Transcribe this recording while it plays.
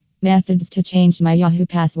Methods to change my Yahoo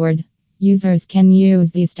password. Users can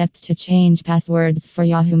use these steps to change passwords for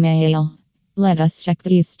Yahoo Mail. Let us check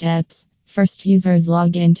these steps. First, users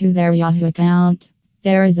log into their Yahoo account.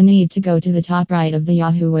 There is a need to go to the top right of the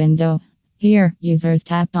Yahoo window. Here, users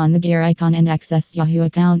tap on the gear icon and access Yahoo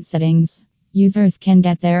account settings. Users can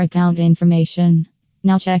get their account information.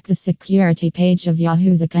 Now check the security page of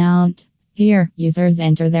Yahoo's account. Here, users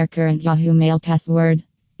enter their current Yahoo Mail password.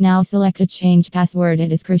 Now select a change password.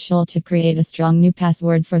 It is crucial to create a strong new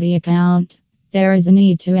password for the account. There is a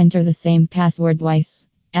need to enter the same password twice.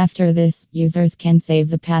 After this, users can save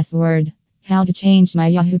the password. How to change my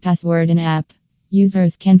Yahoo password in app.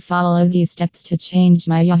 Users can follow these steps to change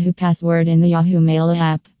my Yahoo password in the Yahoo Mail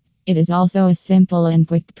app. It is also a simple and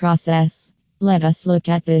quick process. Let us look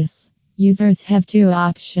at this. Users have two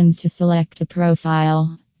options to select a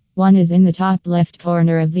profile. One is in the top left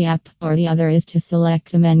corner of the app, or the other is to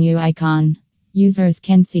select the menu icon. Users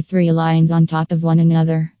can see three lines on top of one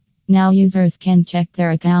another. Now users can check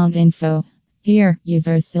their account info. Here,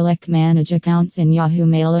 users select Manage Accounts in Yahoo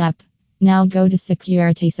Mail app. Now go to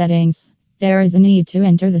Security Settings. There is a need to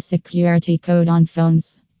enter the security code on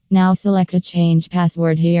phones. Now select a change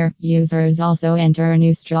password here. Users also enter a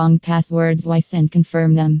new strong password twice and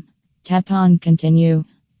confirm them. Tap on Continue.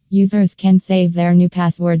 Users can save their new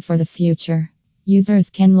password for the future. Users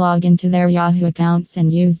can log into their Yahoo accounts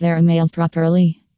and use their emails properly.